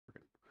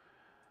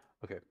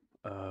Okay,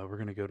 we're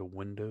gonna go to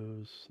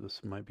Windows.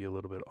 This might be a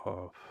little bit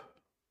off.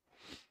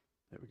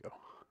 There we go.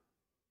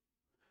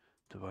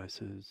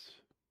 Devices,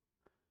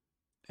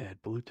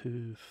 add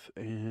Bluetooth,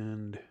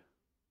 and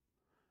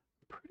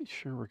pretty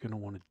sure we're gonna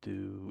want to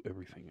do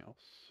everything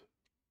else.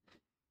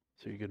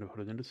 So you're gonna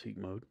put it into seek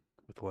mode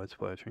with the lights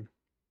flashing.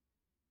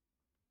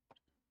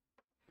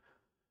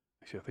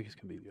 Actually, I think it's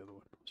gonna be the other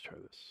one. Let's try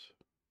this.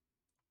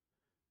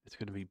 It's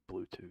gonna be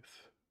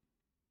Bluetooth.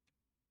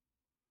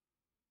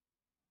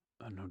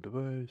 Unknown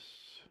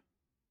device.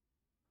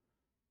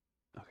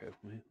 Okay,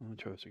 let me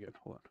try this again.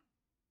 Hold on.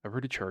 I've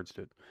already charged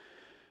it.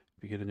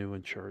 If you get a new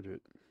one, charge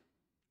it.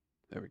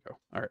 There we go.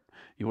 All right.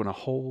 You want to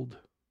hold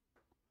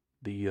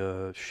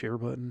the share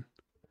button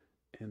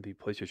and the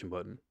PlayStation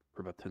button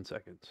for about 10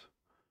 seconds.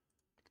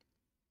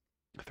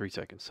 3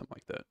 seconds, something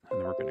like that.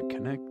 And then we're going to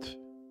connect,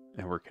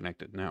 and we're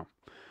connected. Now,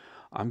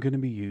 I'm going to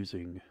be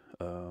using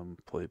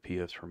Play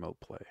PS Remote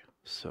Play.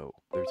 So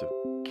there's a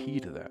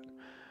key to that.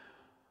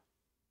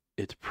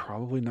 It's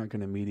probably not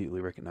going to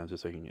immediately recognize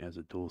this thing as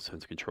a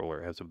DualSense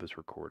controller as of this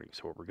recording.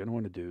 So what we're going to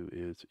want to do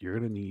is you're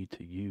going to need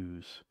to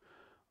use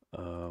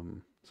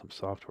some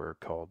software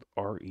called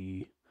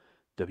REWASD,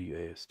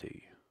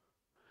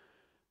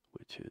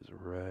 which is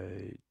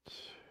right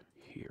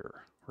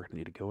here. We're going to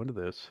need to go into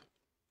this.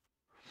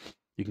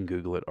 You can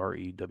Google it,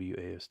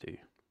 REWASD.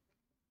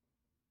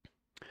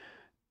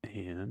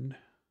 And,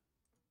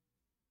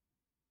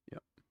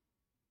 yep,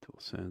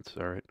 DualSense.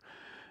 All right.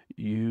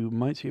 You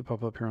might see it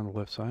pop up here on the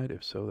left side.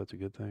 If so, that's a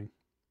good thing.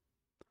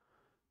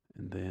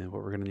 And then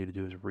what we're going to need to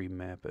do is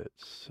remap it.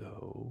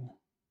 So,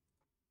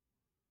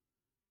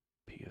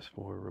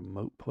 PS4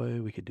 remote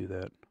play, we could do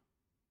that.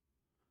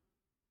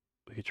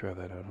 We could try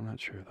that out. I'm not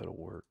sure if that'll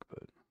work,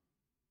 but.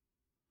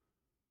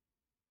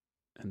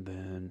 And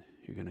then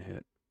you're going to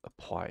hit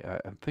apply.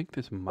 I think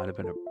this might have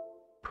been a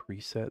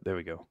preset. There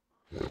we go.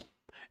 It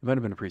might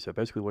have been a preset.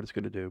 Basically, what it's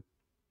going to do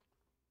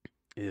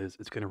is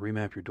it's going to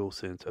remap your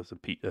DualSense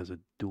as a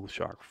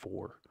DualShock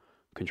 4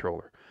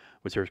 controller,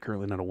 which there's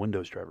currently not a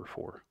Windows driver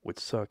for, which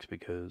sucks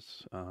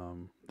because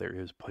there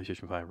is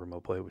PlayStation 5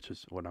 Remote Play, which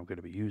is what I'm going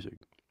to be using.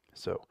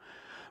 So,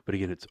 but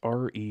again, it's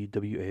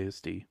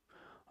REWASD,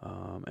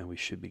 and we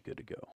should be good to go.